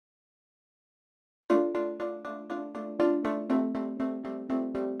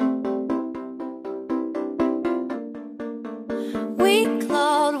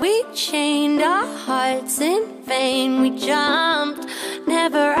we chained our hearts in vain. We jumped,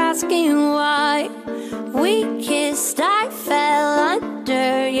 never asking why. We kissed, I fell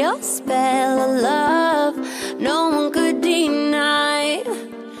under your spell of love no one could deny.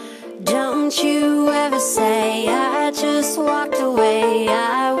 Don't you ever say I just walked away.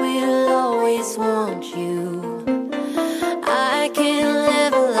 I will always want you. I can't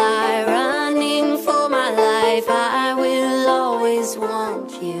live a lie, running for my life. I will always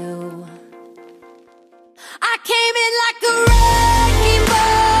want you. I came in like a wrecking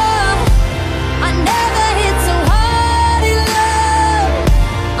ball. I never hit so hard in love.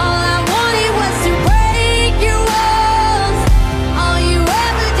 All I wanted was to break your walls. All you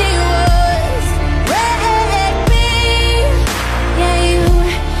ever did was wreck me. Yeah,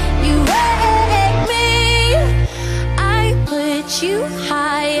 you wrecked me. I put you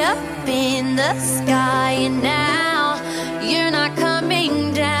high up in the sky, and now you're not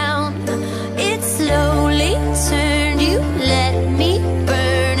coming down. It slowly turned, you let me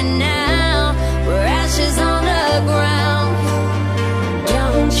burn, and now we're ashes on the ground.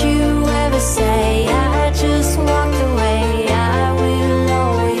 Don't you ever say I just walked away. I will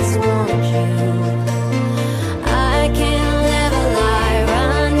always want you. I can't live a lie,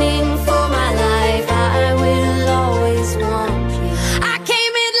 running for my life. I will always want you. I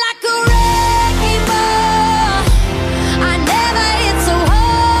came in like a wrecking ball. I never hit so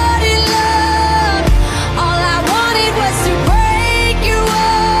hard in love. All I wanted was to break your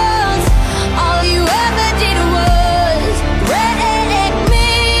walls. All you ever did was wreck me.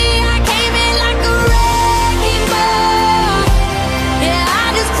 I came in like a wrecking ball. Yeah, I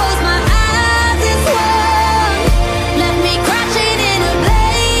just closed my eyes and swung. Left me crashing in a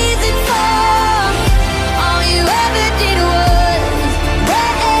blazing fall. All you ever did was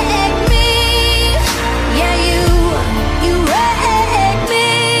wreck me. Yeah, you wrecked me.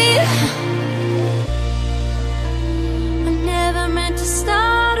 I never meant to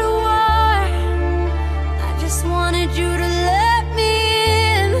start a war. I just wanted you to let me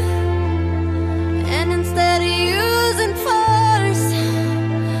in. And instead of using force,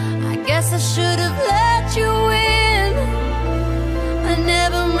 I guess I should have let you in. I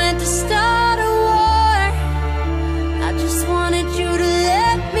never meant to start a war. I just wanted you to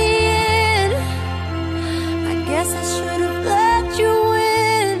let me in. I guess I should have let you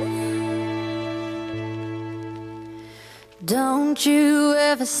in. Don't you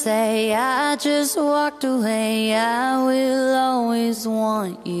ever say I just walked away. I will always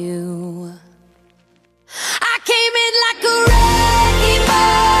want you. I came in like a wrecking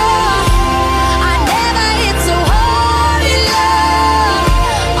ball.